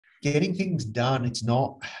getting things done, it's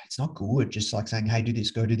not good. Just like saying, hey, do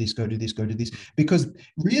this, go do this, go do this, go do this, because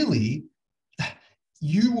really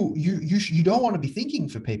you don't want to be thinking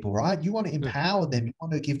for people, right? You want to empower them. You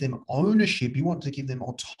want to give them ownership. You want to give them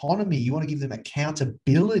autonomy. You want to give them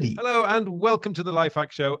accountability. Hello, and welcome to the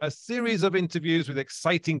Lifehack Show, a series of interviews with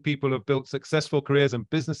exciting people who have built successful careers and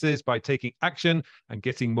businesses by taking action and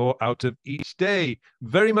getting more out of each day.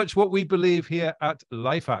 Very much what we believe here at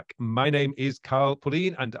Lifehack. My name is Carl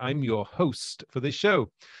Pullein, and I'm your host for this show.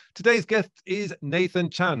 Today's guest is Nathan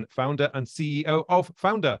Chan, founder and CEO of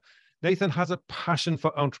Foundr. Nathan has a passion for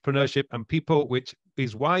entrepreneurship and people, which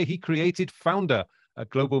is why he created Foundr, a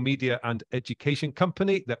global media and education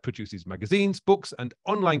company that produces magazines, books, and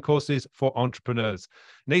online courses for entrepreneurs.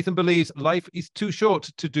 Nathan believes life is too short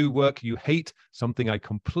to do work you hate, something I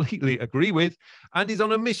completely agree with, and is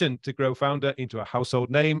on a mission to grow Foundr into a household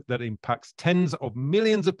name that impacts tens of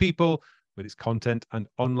millions of people with its content and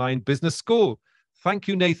online business school. Thank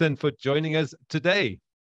you, Nathan, for joining us today.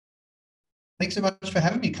 Thanks so much for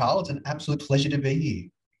having me, Carl. It's an absolute pleasure to be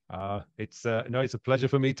here. It's a pleasure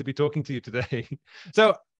for me to be talking to you today.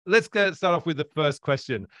 So let's start off with the first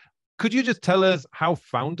question. Could you just tell us how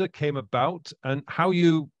Foundr came about and how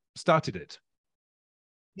you started it?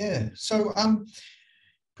 Yeah. So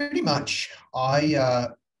pretty much I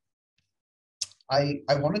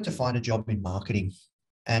wanted to find a job in marketing,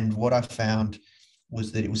 and what I found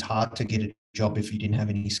was that it was hard to get a job if you didn't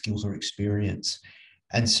have any skills or experience.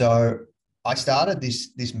 And so I started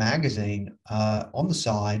this magazine on the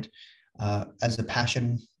side as a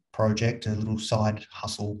passion project, a little side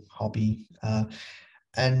hustle hobby.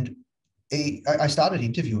 And I started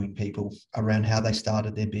interviewing people around how they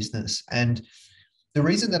started their business. And the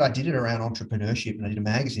reason that I did it around entrepreneurship, and I did a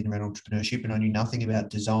magazine around entrepreneurship, and I knew nothing about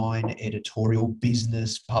design, editorial,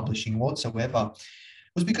 business, publishing whatsoever,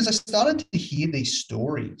 was because I started to hear these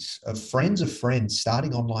stories of friends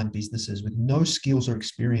starting online businesses with no skills or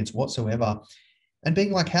experience whatsoever, and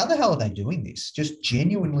being like, how the hell are they doing this? Just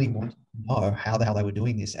genuinely wanting to know how the hell they were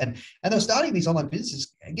doing this. And they were starting these online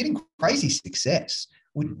businesses and getting crazy success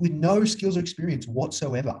with no skills or experience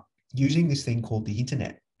whatsoever, using this thing called the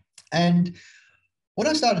internet. And when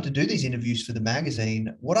I started to do these interviews for the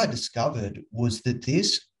magazine, what I discovered was that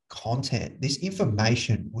this content, this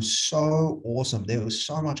information was so awesome. There was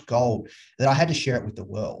so much gold that I had to share it with the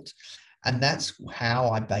world. And that's how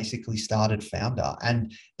I basically started Foundr.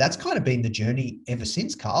 And that's kind of been the journey ever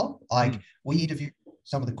since, Carl. We interview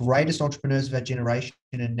some of the greatest entrepreneurs of our generation.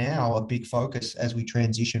 And now a big focus as we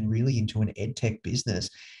transition really into an ed tech business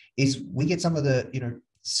is we get some of the,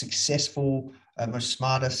 successful, most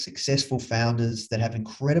smartest, successful founders that have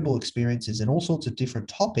incredible experiences in all sorts of different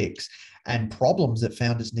topics and problems that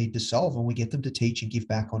founders need to solve. And we get them to teach and give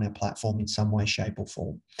back on our platform in some way, shape or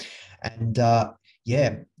form. And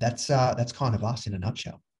that's kind of us in a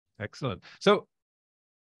nutshell. Excellent. So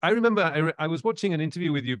I remember I was watching an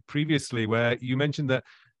interview with you previously where you mentioned that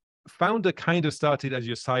Foundr kind of started as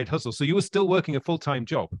your side hustle. So you were still working a full-time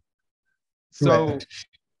job. So Correct.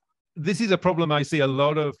 This is a problem I see a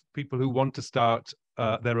lot of people who want to start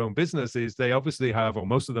their own businesses. They obviously have, or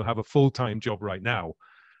most of them have, a full-time job right now.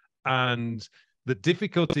 And the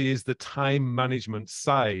difficulty is the time management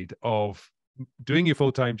side of doing your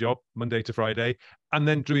full-time job Monday to Friday, and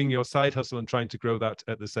then doing your side hustle and trying to grow that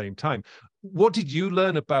at the same time. What did you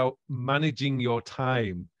learn about managing your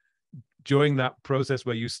time during that process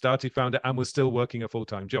where you started Foundr and were still working a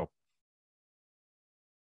full-time job?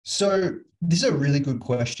 So this is a really good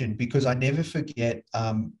question, because I never forget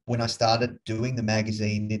when I started doing the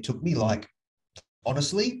magazine, it took me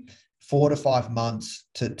honestly, 4 to 5 months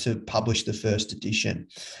to publish the first edition.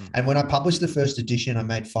 And when I published the first edition, I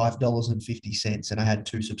made $5.50 and I had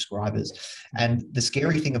 2 subscribers. And the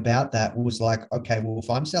scary thing about that was okay, well, if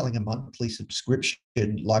I'm selling a monthly subscription,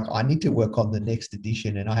 I need to work on the next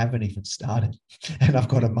edition and I haven't even started and I've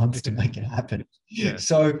got a month to make it happen. Yeah.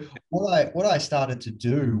 So what I started to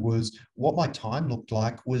do was, what my time looked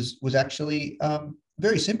like was actually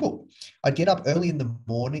very simple. I'd get up early in the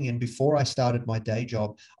morning, and before I started my day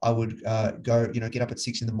job, I would get up at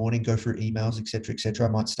 6 in the morning, go through emails, etc. I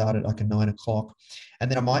might start at 9 o'clock, and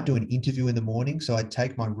then I might do an interview in the morning. So I'd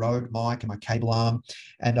take my Rode mic and my cable arm,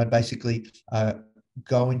 and I'd basically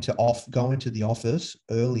go into the office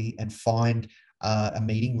early and find a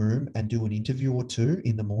meeting room and do an interview or 2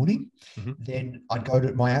 in the morning. Then I'd go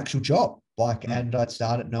to my actual job, and I'd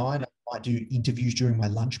start at 9. I'd do interviews during my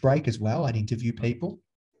lunch break as well. I'd interview people.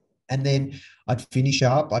 And then I'd finish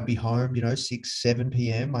up. I'd be home, 6, 7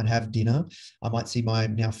 p.m. I'd have dinner. I might see my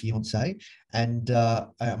now fiance, and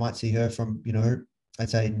I might see her from, I'd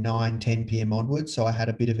say 9, 10 p.m. onwards. So I had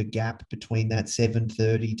a bit of a gap between that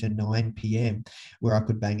 7:30 to 9 p.m. where I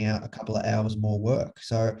could bang out a couple of hours more work.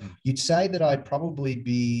 So you'd say that I'd probably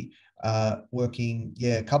be working,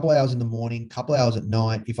 a couple of hours in the morning, couple of hours at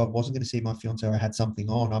night. If I wasn't going to see my fiance or I had something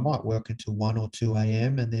on, I might work until 1 or 2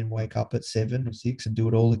 a.m. and then wake up at 7 or 6 and do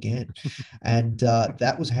it all again. And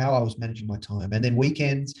that was how I was managing my time. And then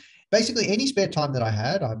weekends, basically any spare time that I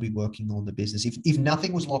had, I'd be working on the business if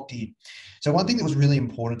nothing was locked in. So one thing that was really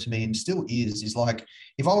important to me and still is like,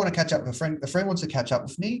 if I want to catch up with a friend wants to catch up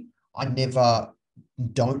with me, I never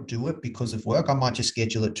don't do it because of work. I might just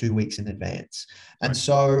schedule it 2 weeks in advance. And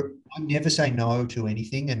so I never say no to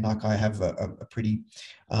anything. And like, I have a pretty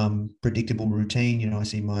predictable routine. You know, I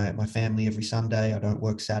see my family every Sunday. I don't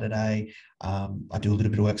work Saturday. I do a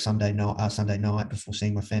little bit of work Sunday night before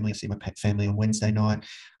seeing my family. I see my family on Wednesday night.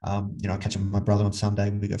 You know, I catch up with my brother on Sunday.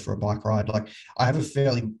 We go for a bike ride. Like, I have a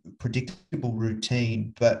fairly predictable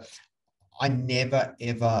routine, but I never,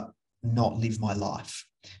 ever not live my life.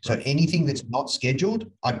 So anything that's not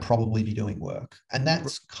scheduled, I'd probably be doing work. And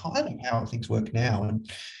that's kind of how things work now. And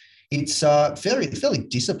it's fairly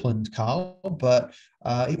disciplined, Carl, but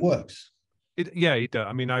it works. It does.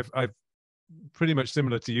 I mean, I've pretty much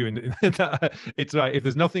similar to you in that it's right. If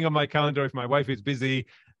there's nothing on my calendar, if my wife is busy,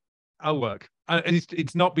 I'll work. And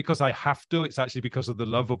it's not because I have to, it's actually because of the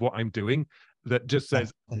love of what I'm doing that just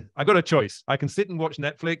says, I've got a choice. I can sit and watch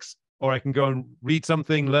Netflix, or I can go and read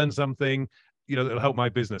something, learn something, you know, that'll help my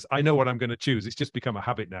business. I know what I'm going to choose. It's just become a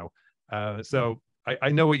habit now. So I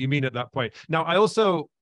know what you mean at that point. Now, I also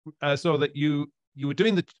saw that you were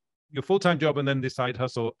doing your full-time job and then this side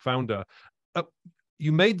hustle, Foundr.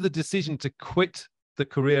 You made the decision to quit the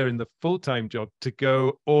career in the full-time job to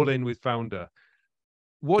go all in with Foundr.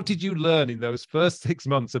 What did you learn in those first 6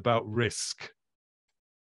 months about risk?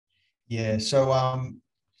 Yeah, so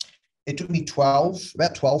it took me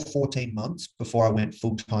about 12, 14 months before I went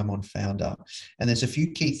full-time on Foundr. And there's a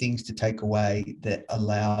few key things to take away that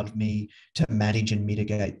allowed me to manage and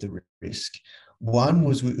mitigate the risk. One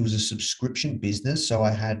was, it was a subscription business, so I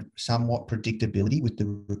had somewhat predictability with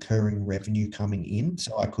the recurring revenue coming in,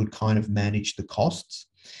 so I could kind of manage the costs.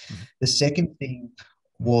 The second thing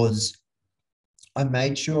was, I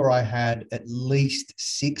made sure I had at least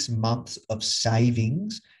 6 months of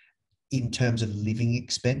savings in terms of living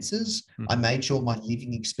expenses. I made sure my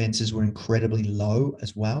living expenses were incredibly low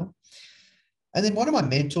as well. And then one of my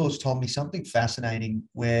mentors told me something fascinating,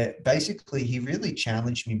 where basically he really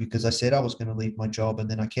challenged me because I said I was going to leave my job.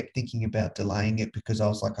 And then I kept thinking about delaying it because I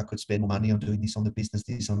was like, I could spend more money on doing this on the business,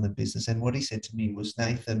 this on the business. And what he said to me was,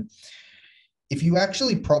 Nathan, if you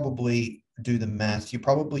actually probably do the math, you're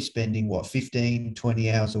probably spending 15,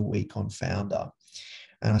 20 hours a week on Foundr.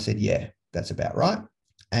 And I said, yeah, that's about right.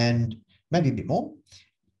 And maybe a bit more.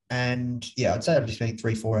 And yeah, I'd say I'd be spending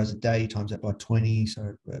 3-4 hours a day times that by 20.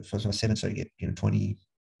 So 7, so you get 20.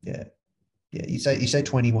 Yeah. You say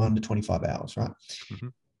 21 to 25 hours, right?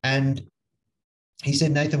 And he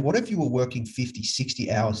said, Nathan, what if you were working 50,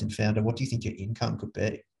 60 hours in Foundr? What do you think your income could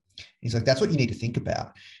be? He's like, that's what you need to think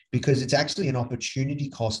about, because it's actually an opportunity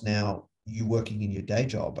cost now, you working in your day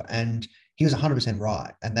job. And he was 100%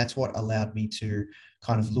 right. And that's what allowed me to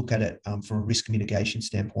kind of look at it from a risk mitigation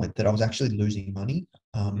standpoint, that I was actually losing money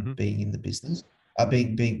being in the business,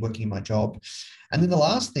 being working in my job. And then the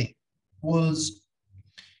last thing was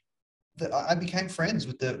that I became friends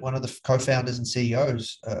with one of the co-founders and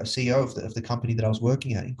CEO of the company that I was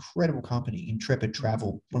working at. Incredible company, Intrepid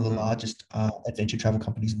Travel, one of the largest adventure travel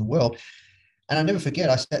companies in the world. And I'll never forget,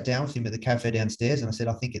 I sat down with him at the cafe downstairs and I said,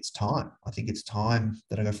 I think it's time. I think it's time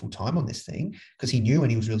that I go full time on this thing, because he knew and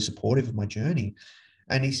he was really supportive of my journey.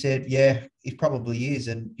 And he said, yeah, it probably is.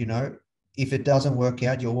 And, you know, if it doesn't work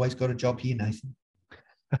out, you always got a job here, Nathan.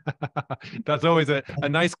 That's always a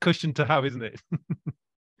nice cushion to have, isn't it?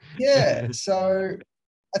 Yeah. So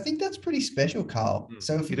I think that's pretty special, Carl.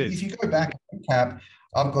 So if you go back and recap,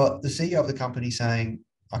 I've got the CEO of the company saying,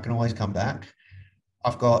 I can always come back.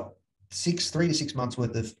 I've got 3 to 6 months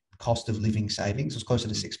worth of cost of living savings. It's closer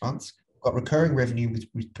to 6 months. I've got recurring revenue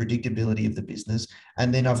with predictability of the business.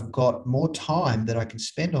 And then I've got more time that I can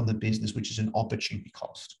spend on the business, which is an opportunity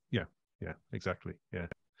cost. Yeah, exactly. Yeah.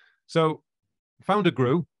 So Foundr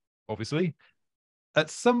grew, obviously.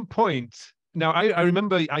 At some point, now I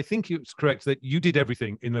remember, I think it's correct that you did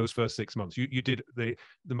everything in those first 6 months. You did the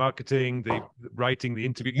marketing, the writing, the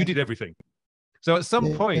interview, you did everything. So at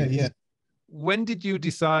some point, when did you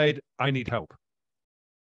decide I need help?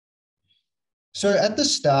 So at the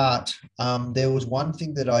start, there was one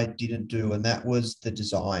thing that I didn't do, and that was the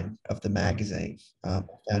design of the magazine. I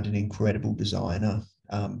found an incredible designer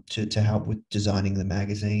to help with designing the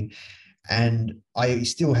magazine. And I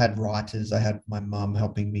still had writers. I had my mum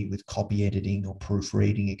helping me with copy editing or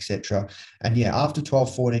proofreading, etc. And yeah, after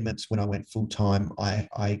 12, 14 months when I went full time,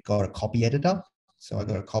 I got a copy editor. So I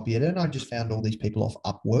got a copy editor and I just found all these people off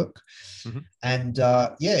Upwork. Mm-hmm. And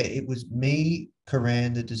yeah, it was me,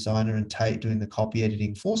 Karan, the designer, and Tate doing the copy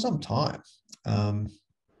editing for some time.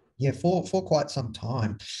 Yeah, for quite some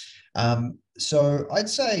time. So I'd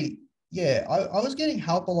say, yeah, I was getting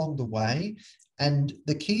help along the way. And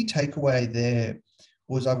the key takeaway there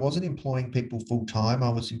was I wasn't employing people full time. I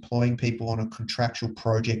was employing people on a contractual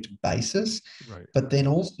project basis. Right. But then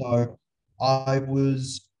also I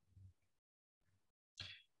was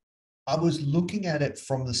looking at it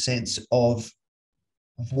from the sense of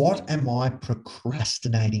what am I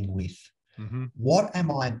procrastinating with? Mm-hmm. What am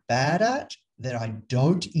I bad at that I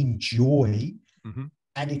don't enjoy? Mm-hmm.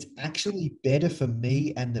 And it's actually better for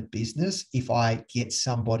me and the business if I get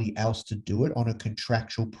somebody else to do it on a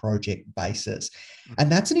contractual project basis.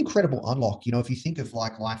 And that's an incredible unlock. You know, if you think of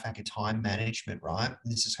like Lifehacker time management, right?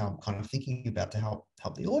 This is how I'm kind of thinking about to help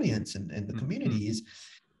the audience and the community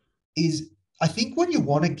is I think when you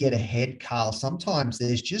want to get ahead, Carl, sometimes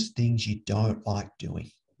there's just things you don't like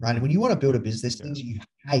doing, right? And when you want to build a business, things that you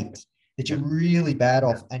hate, that you're really bad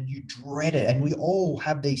off and you dread it. And we all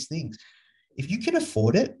have these things. If you can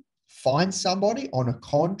afford it, find somebody on a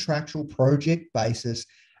contractual project basis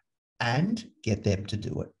and get them to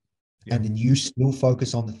do it. Yeah. And then you still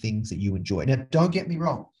focus on the things that you enjoy. Now, don't get me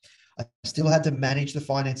wrong. I still had to manage the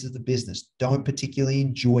finances of the business. Don't particularly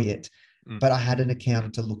enjoy it, but I had an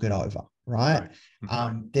accountant to look it over, right?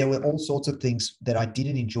 There were all sorts of things that I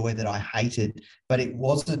didn't enjoy that I hated, but it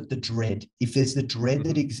wasn't the dread. If there's the dread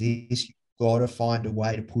that exists, you've got to find a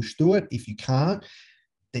way to push through it. If you can't,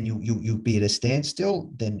 then you'll be at a standstill.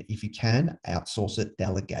 Then if you can, outsource it,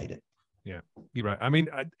 delegate it. Yeah, you're right. I mean,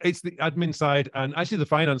 it's the admin side and actually the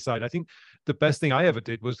finance side. I think the best thing I ever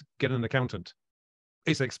did was get an accountant.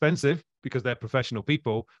 It's expensive because they're professional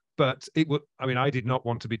people, but it would, I mean, I did not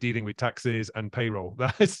want to be dealing with taxes and payroll.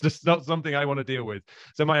 That's just not something I want to deal with.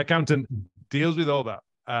 So my accountant deals with all that.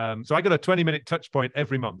 So I got a 20-minute touch point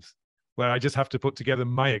every month where I just have to put together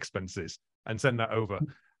my expenses and send that over.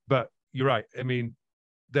 But you're right. I mean,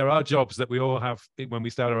 there are jobs that we all have when we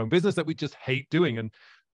start our own business that we just hate doing. And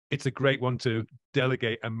it's a great one to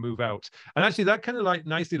delegate and move out. And actually that kind of like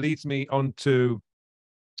nicely leads me on to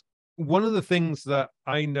one of the things that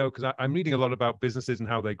I know, because I'm reading a lot about businesses and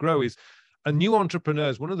how they grow, is a new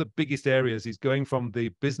entrepreneurs, one of the biggest areas is going from the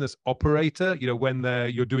business operator, you know, when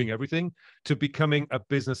you're doing everything, to becoming a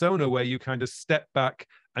business owner where you kind of step back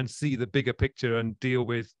and see the bigger picture and deal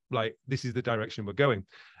with like, this is the direction we're going.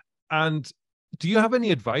 And do you have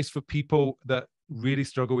any advice for people that really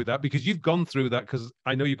struggle with that? Because you've gone through that, because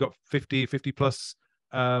I know you've got 50 plus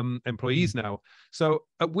employees now. So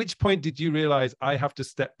at which point did you realize I have to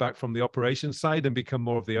step back from the operations side and become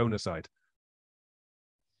more of the owner side?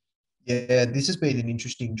 Yeah, this has been an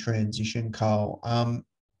interesting transition, Carl.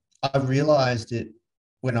 I realized it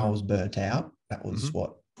when I was burnt out. That was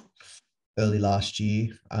early last year.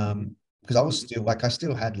 Because I was still I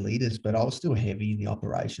still had leaders, but I was still heavy in the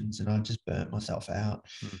operations and I just burnt myself out.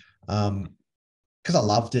 Because I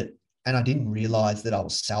loved it and I didn't realize that I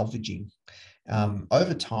was salvaging.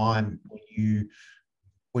 Over time,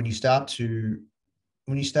 when you start to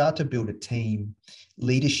build a team,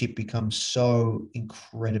 leadership becomes so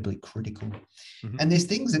incredibly critical. And there's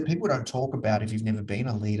things that people don't talk about if you've never been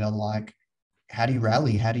a leader, like how do you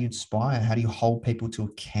rally? How do you inspire? How do you hold people to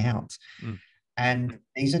account? And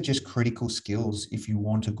these are just critical skills if you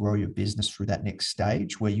want to grow your business through that next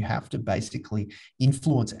stage, where you have to basically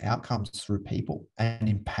influence outcomes through people and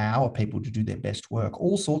empower people to do their best work,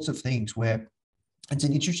 all sorts of things where it's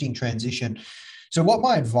an interesting transition. So what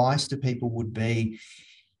my advice to people would be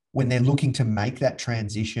when they're looking to make that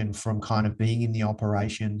transition from kind of being in the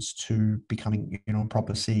operations to becoming, you know, a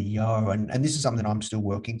proper CEO. And this is something that I'm still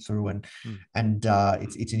working through and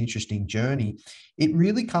it's an interesting journey. It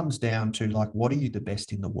really comes down to like, what are you the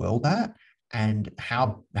best in the world at? And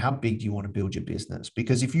how big do you want to build your business?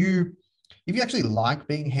 Because if you actually like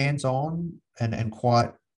being hands-on and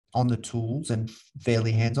quite on the tools and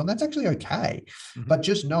fairly hands-on, that's actually okay. But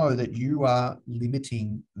just know that you are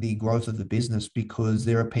limiting the growth of the business because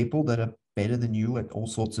there are people that are better than you at all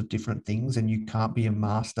sorts of different things and you can't be a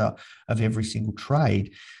master of every single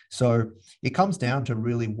trade. So it comes down to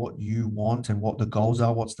really what you want and what the goals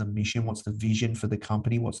are, what's the mission, what's the vision for the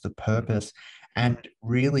company, what's the purpose, and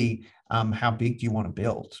really how big do you want to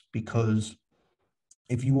build? Because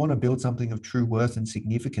if you want to build something of true worth and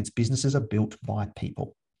significance, businesses are built by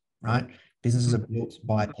people. Right? Businesses are built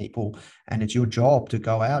by people, and it's your job to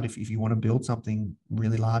go out if you want to build something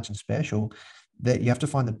really large and special, that you have to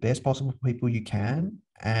find the best possible people you can,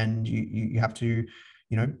 and you have to,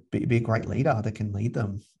 be a great leader that can lead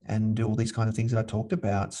them and do all these kind of things that I talked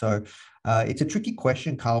about. So it's a tricky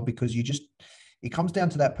question, Carl, because it comes down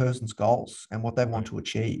to that person's goals and what they want to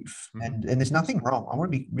achieve. And there's nothing wrong. I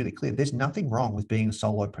want to be really clear. There's nothing wrong with being a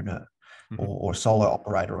solopreneur or a solo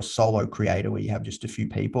operator or a solo creator where you have just a few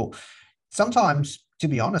people. Sometimes, to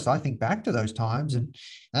be honest, I think back to those times, and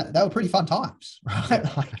they were pretty fun times, right?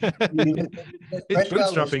 It's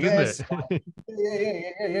bootstrapping, isn't it?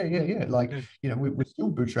 Yeah. Like, we're still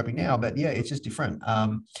bootstrapping now, but yeah, it's just different.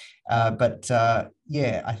 I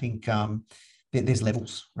think there's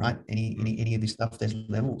levels, right? Any of this stuff, there's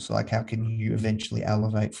levels. Like, how can you eventually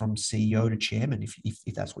elevate from CEO to chairman if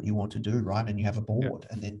that's what you want to do, right? And you have a board,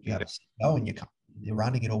 and then you have a CEO, and you're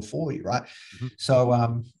running it all for you, right? So,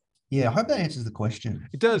 I hope that answers the question.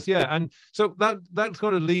 It does, yeah. And so that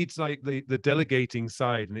kind of leads like the delegating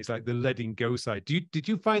side, and it's like the letting go side. Did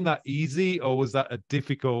you find that easy, or was that a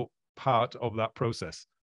difficult part of that process?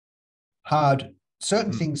 Hard.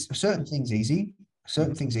 Certain things easy.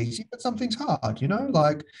 Certain things easy, but some things hard.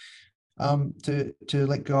 Like to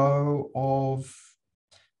let go of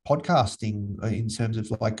podcasting in terms of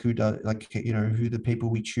like who the people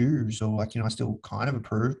we choose, or like, I still kind of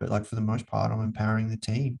approve, but like for the most part I'm empowering the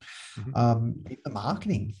team. The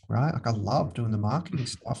marketing, right? Like I love doing the marketing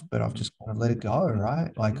stuff, but I've just kind of let it go,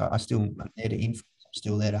 right? Like I still am there to influence, I'm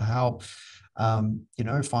still there to help.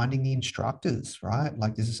 Finding the instructors, right?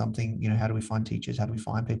 Like this is something, how do we find teachers? How do we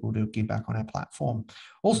find people to give back on our platform?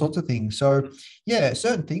 All sorts of things. So yeah,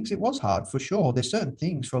 certain things, it was hard for sure. There's certain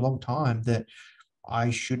things for a long time that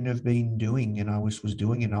I shouldn't have been doing, and I was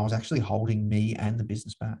doing it, and I was actually holding me and the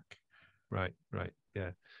business back. Right.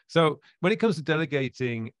 Yeah. So when it comes to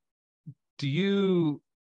delegating, do you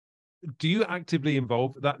actively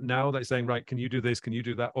involve that now, that's saying, right, can you do this, can you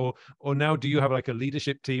do that, or now do you have like a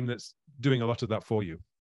leadership team that's doing a lot of that for you?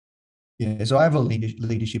 Yeah, so I have a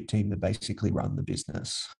leadership team that basically run the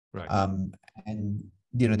business, right? And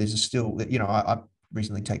there's still, I've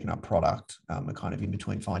recently taken up product. I'm kind of in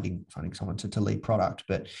between finding someone to lead product,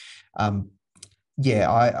 but I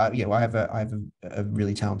have a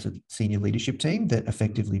really talented senior leadership team that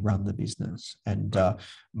effectively run the business, and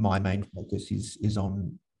my main focus is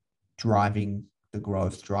on driving the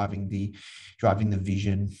growth, driving the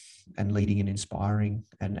vision, and leading and inspiring,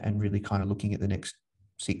 and really kind of looking at the next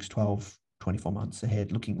 6, 12, 24 months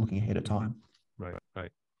ahead, looking ahead of time. Right.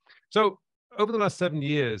 So over the last 7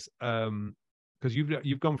 years, because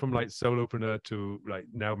you've gone from like solopreneur to like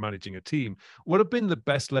now managing a team, what have been the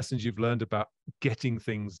best lessons you've learned about getting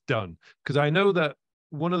things done? Because I know that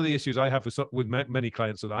one of the issues I have with many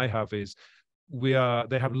clients that I have is they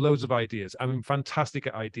have loads of ideas. I mean, fantastic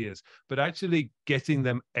ideas, but actually getting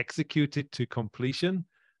them executed to completion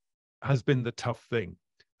has been the tough thing.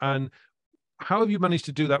 And how have you managed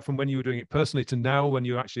to do that from when you were doing it personally to now when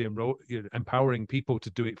you're actually empowering people to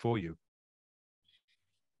do it for you?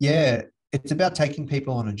 Yeah, it's about taking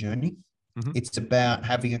people on a journey. It's about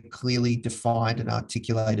having a clearly defined and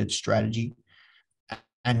articulated strategy.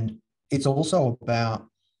 And it's also about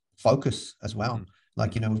focus as well.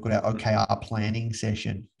 Like, we've got our OKR planning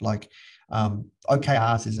session. Like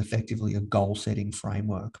OKRs is effectively a goal setting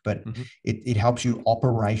framework, but it helps you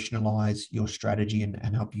operationalize your strategy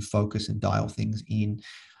and help you focus and dial things in.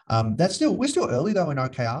 We're still early though in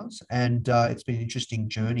OKRs, and it's been an interesting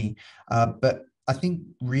journey. But I think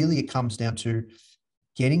really it comes down to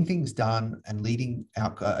getting things done and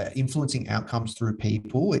influencing outcomes through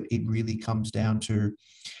people. It really comes down to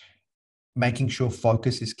making sure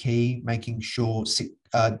focus is key, making sure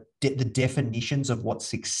the definitions of what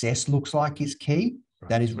success looks like is key.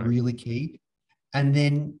 That is really key. And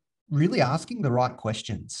then really asking the right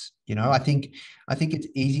questions. I think it's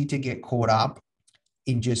easy to get caught up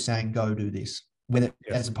in just saying, go do this,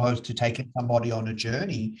 as opposed to taking somebody on a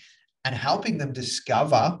journey and helping them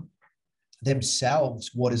discover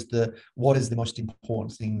themselves what is the most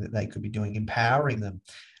important thing that they could be doing, empowering them.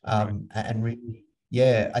 And really,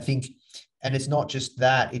 I think, and it's not just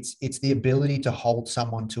that, it's the ability to hold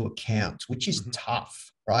someone to account, which is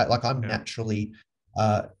tough, right? Like I'm naturally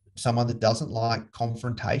someone that doesn't like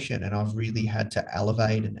confrontation, and I've really had to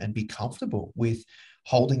elevate and be comfortable with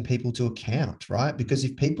holding people to account, right? Because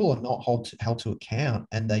if people are not held to account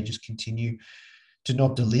and they just continue to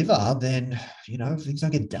not deliver, then things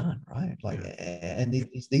don't get done, right? Like, and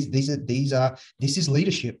this is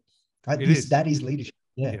leadership, right? That is leadership.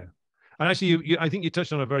 Yeah. And actually, I think you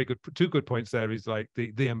touched on two good points there. Is like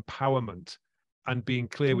the empowerment and being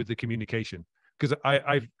clear with the communication. because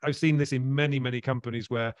I've seen this in many companies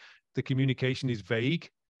where the communication is vague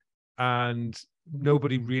and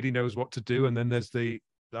nobody really knows what to do, and then there's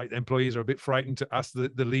employees are a bit frightened to ask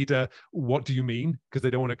the leader, what do you mean? Because they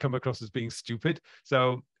don't want to come across as being stupid.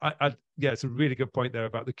 So yeah, it's a really good point there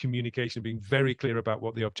about the communication being very clear about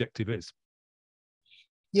what the objective is.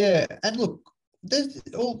 Yeah, and look, there's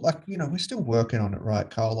all we're still working on it, right,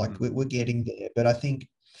 Carl? Like we're getting there, but I think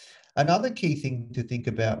another key thing to think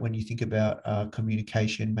about when you think about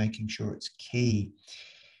communication, making sure it's key,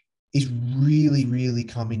 is really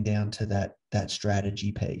coming down to that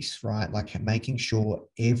strategy piece, right? Like making sure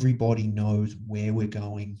everybody knows where we're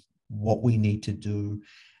going, what we need to do,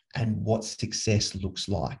 and what success looks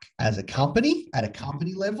like as a company, at a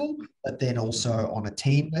company level, but then also on a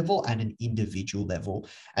team level and an individual level,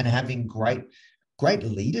 and having great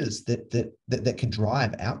leaders that can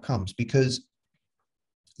drive outcomes. Because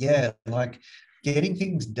yeah, like getting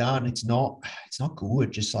things done, it's not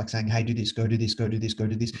good just like saying, hey, do this, go do this, go do this, go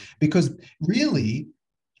do this, because really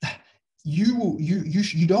you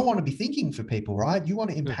don't want to be thinking for people, right? You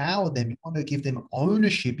want to empower them, you want to give them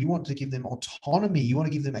ownership, you want to give them autonomy, you want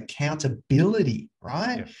to give them accountability,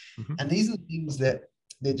 right? And these are the things that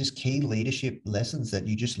they're just key leadership lessons that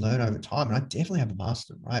you just learn over time. And I definitely haven't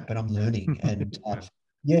mastered them, right? But I'm learning. And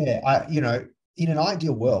in an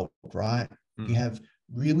ideal world, right, you have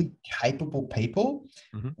really capable people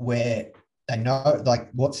where they know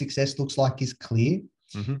like what success looks like is clear.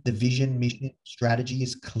 The vision, mission, strategy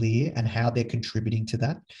is clear, and how they're contributing to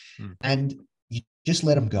that. And you just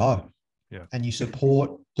let them go. And you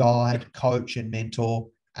support, guide, coach, and mentor,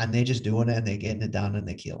 and they're just doing it, and they're getting it done, and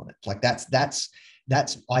they're killing it. Like that's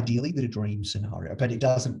ideally the dream scenario, but it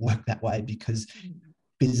doesn't work that way, because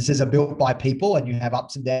businesses are built by people, and you have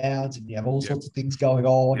ups and downs, and you have all sorts of things going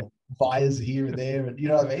on, fires here and there, and you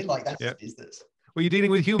know what I mean? Like that's business. Well, you're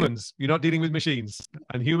dealing with humans. You're not dealing with machines,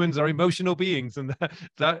 and humans are emotional beings, and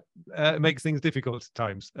that makes things difficult at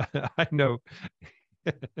times. I know.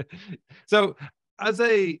 So, as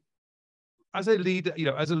a leader,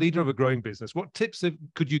 as a leader of a growing business, what tips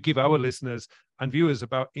could you give our listeners and viewers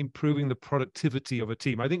about improving the productivity of a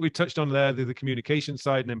team? I think we touched on there the communication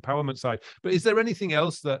side and empowerment side, but is there anything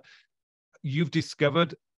else that you've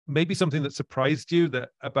discovered, maybe something that surprised you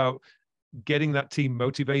about getting that team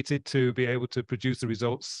motivated to be able to produce the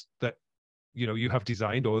results that you have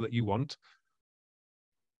designed or that you want?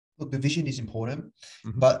 Look, the vision is important,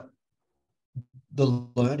 but the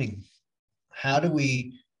learning, how do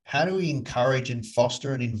we encourage and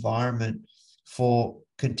foster an environment for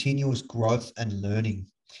continuous growth and learning?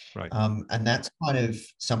 Right. And that's kind of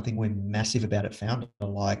something we're massive about at Foundr.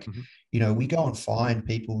 Like, we go and find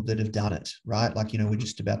people that have done it, right? Like, we're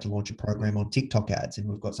just about to launch a program on TikTok ads, and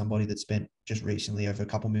we've got somebody that spent just recently over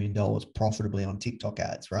 $2 million profitably on TikTok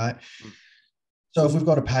ads, right? So if we've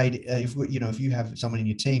got a paid, if you have someone in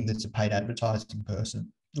your team that's a paid advertising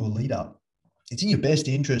person or leader, it's in your best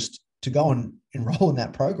interest to go and enroll in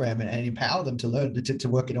that program and empower them to learn to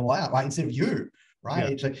work it all out, right? Instead of you,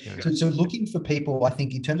 right? So looking for people, I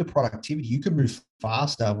think in terms of productivity, you can move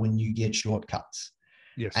faster when you get shortcuts.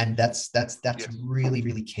 Yes. And that's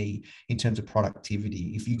really key in terms of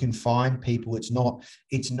productivity. If you can find people, it's not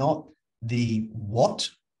the what,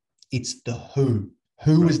 it's the who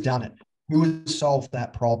has done it, who has solved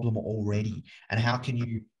that problem already, and how can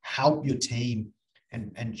you help your team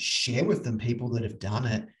and share with them people that have done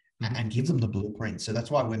it and give them the blueprint. So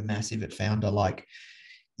that's why we're massive at Foundr. Like,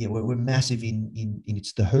 we're massive in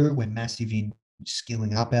it's the who, we're massive in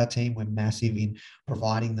skilling up our team, we're massive in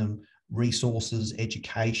providing them resources,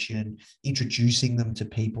 education, introducing them to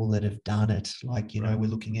people that have done it. Like, we're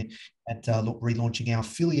looking at relaunching our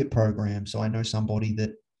affiliate program. So I know somebody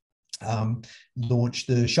that launched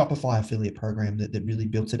the Shopify affiliate program that really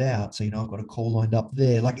built it out. So, I've got a call lined up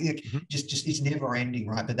there. Like, just it's never ending,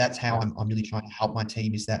 right? But that's how I'm really trying to help my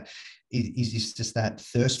team, is just that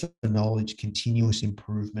thirst for knowledge, continuous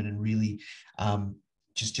improvement, and really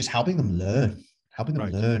just helping them learn. Helping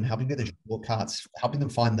them learn, helping them get their shortcuts, helping them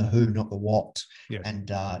find the who, not the what. Yes.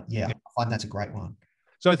 And I find that's a great one.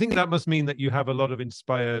 So I think that must mean that you have a lot of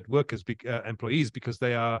inspired workers, employees, because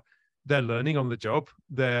they're learning on the job.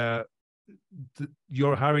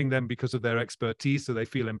 You're hiring them because of their expertise, so they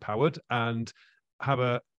feel empowered and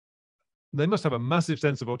they must have a massive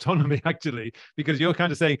sense of autonomy, actually, because you're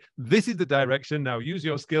kind of saying, this is the direction, now use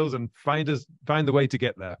your skills and find the way to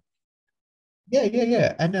get there.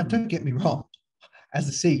 Yeah. And now don't get me wrong. As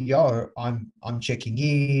a CEO, I'm checking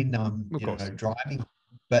in, I'm driving,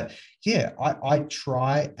 but I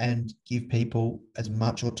try and give people as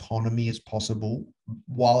much autonomy as possible,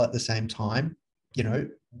 while at the same time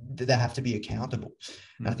they have to be accountable.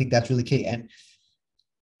 And I Mm. think that's really key. And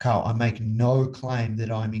Carl, I make no claim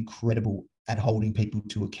that I'm incredible at holding people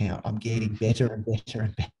to account. I'm getting better and better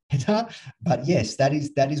and better. But yes,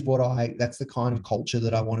 that's the kind of culture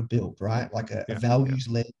that I want to build, right? Like a Yeah,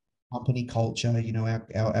 values-led company culture.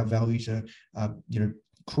 Our values are,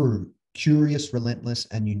 crew, curious, relentless,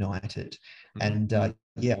 and united. And I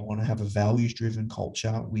want to have a values-driven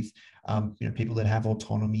culture with, people that have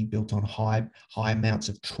autonomy built on high amounts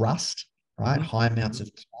of trust, right? High amounts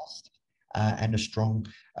of trust, and a strong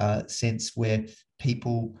sense where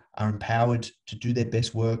people are empowered to do their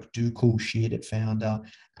best work, do cool shit at Foundr,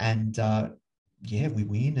 and we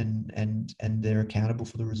win, and they're accountable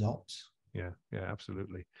for the results. Yeah,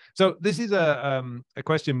 absolutely. So this is a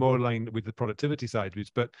question more aligned with the productivity side,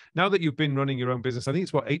 but now that you've been running your own business, I think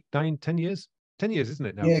it's what, 8, 9, 10 years? 10 years, isn't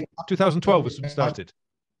it now? Yeah. 2012 was started.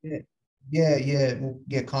 Yeah,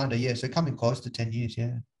 kind of. Yeah, so coming close to 10 years.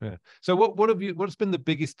 Yeah. Yeah. So what's been the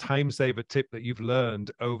biggest time saver tip that you've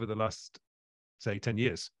learned over the last, say, 10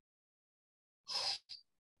 years?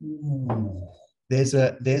 Ooh, there's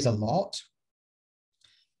a lot.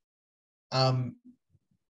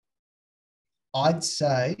 I'd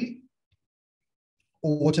say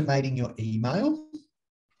automating your email,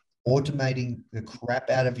 automating the crap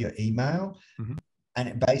out of your email.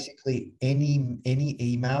 And basically any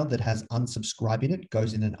email that has unsubscribe in it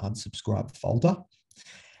goes in an unsubscribe folder.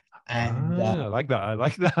 And I like that. I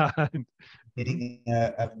like that. Getting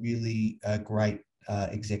a really great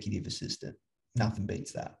executive assistant. Nothing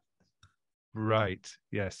beats that. Right.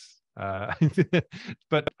 Yes.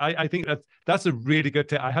 But I think that's a really good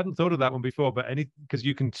tip. I hadn't thought of that one before, but because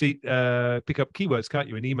you can pick up keywords, can't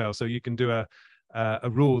you, in email? So you can do a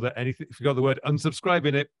rule that anything, if you got the word unsubscribe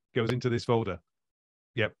in it, goes into this folder.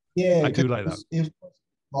 Yep. Yeah, I do like that. It was a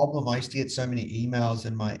problem. I used to get so many emails,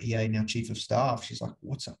 and my EA, now chief of staff, she's like,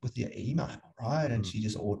 "What's up with your email?" Right? And we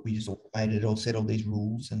just automated it, all set all these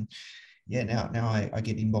rules, and now I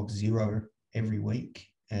get inbox 0 every week.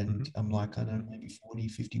 And I'm like, I don't know, maybe 40,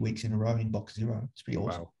 50 weeks in a row, inbox 0. It's pretty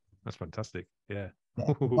awesome. Wow, that's fantastic. Yeah.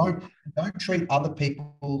 Don't treat other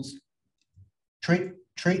people's treat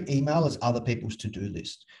email as other people's to-do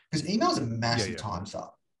list, because email is a massive time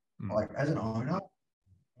suck. Like, as an owner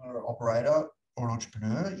or an operator or an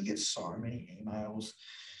entrepreneur, you get so many emails.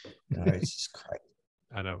 It's just crazy.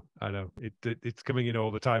 I know. It's coming in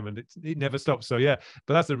all the time, and it never stops. So yeah,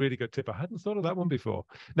 but that's a really good tip. I hadn't thought of that one before.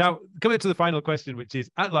 Now, coming to the final question, which is,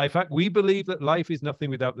 at Lifehack, we believe that life is nothing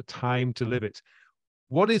without the time to live it.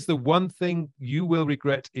 What is the one thing you will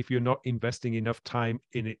regret if you're not investing enough time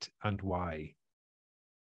in it, and why?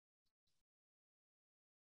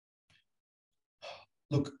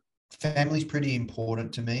 Look, family's pretty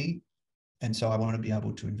important to me. And so I want to be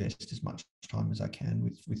able to invest as much time as I can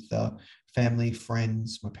with family,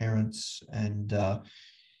 friends, my parents. And I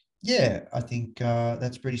think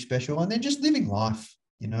that's pretty special. And then just living life,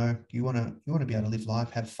 you want to be able to live life,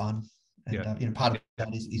 have fun. And, part of that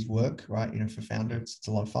is work, right? For Foundr, it's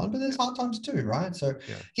a lot of fun, but there's hard times too, right? So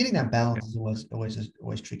getting that balance is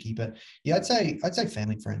always tricky. But I'd say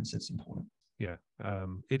family, friends, that's important. Yeah,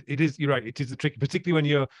 it is. You're right. It is a tricky, particularly when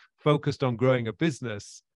you're focused on growing a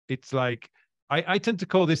business. It's like, I tend to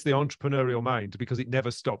call this the entrepreneurial mind, because it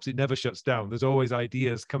never stops. It never shuts down. There's always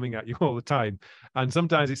ideas coming at you all the time. And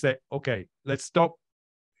sometimes it's like, okay, let's stop.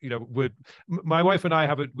 My wife and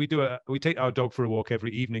I we take our dog for a walk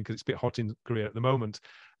every evening, because it's a bit hot in Korea at the moment.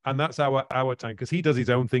 And that's our time, because he does his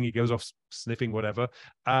own thing. He goes off sniffing whatever.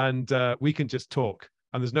 And we can just talk.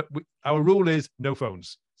 And our rule is no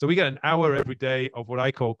phones. So we get an hour every day of what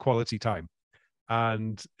I call quality time.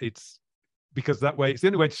 And it's because that way, it's the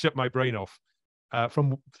only way to shut my brain off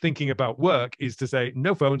from thinking about work, is to say,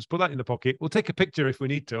 no phones, put that in the pocket. We'll take a picture if we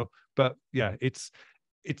need to. But yeah, it's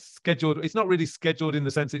scheduled. It's not really scheduled in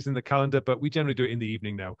the sense it's in the calendar, but we generally do it in the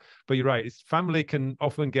evening now. But you're right. Family can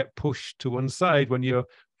often get pushed to one side when you're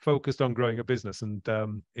focused on growing a business, and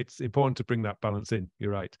it's important to bring that balance in.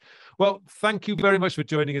 You're right. Well, thank you very much for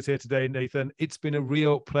joining us here today, Nathan. It's been a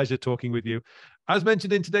real pleasure talking with you. As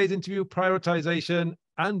mentioned in today's interview, prioritization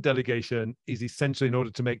and delegation is essential in order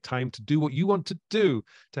to make time to do what you want to do.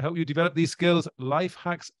 To help you develop these skills,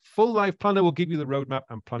 Lifehack's Full Life Planner will give you the roadmap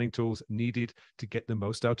and planning tools needed to get the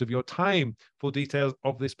most out of your time. Full details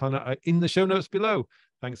of this planner are in the show notes below.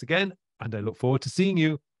 Thanks again, and I look forward to seeing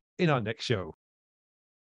you in our next show.